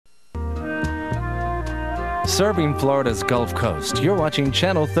Serving Florida's Gulf Coast, you're watching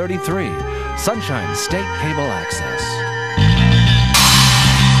Channel 33, Sunshine State Cable Access.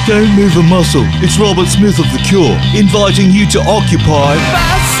 Don't move a muscle. It's Robert Smith of The Cure, inviting you to occupy...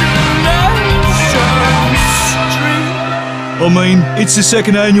 it's the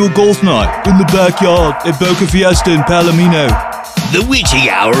second annual golf night in the backyard at Boca Fiesta in Palomino. The witching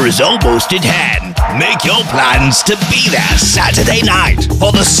hour is almost at hand. Make your plans to be there Saturday night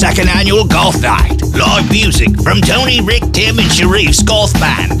for the second annual golf night. Live music from Tony, Rick, Tim, and Sharif's golf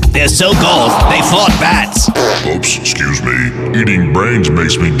band. They're so golf, they fought bats. Oops, excuse me. Eating brains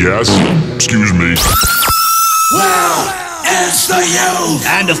makes me gas. Excuse me. Wow! It's the youth!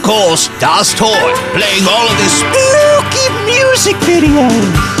 And of course, Das Toy, playing all of this spooky music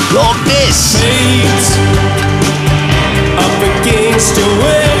videos. Like this. Up against your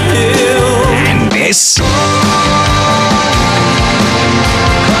will. And this.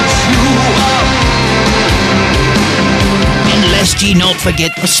 And lest ye not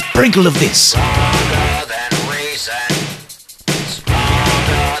forget a sprinkle of this. Stronger than reason,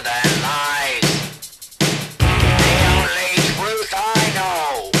 stronger than lies. The only truth I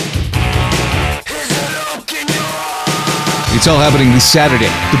know is a look in your eyes. It's all happening this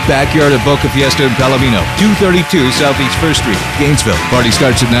Saturday. The backyard of Boca Fiesta in Palomino, 232 Southeast 1st Street, Gainesville. Party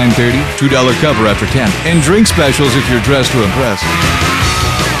starts at 9:30, $2 cover after 10, and drink specials if you're dressed to impress.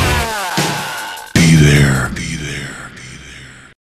 Be there.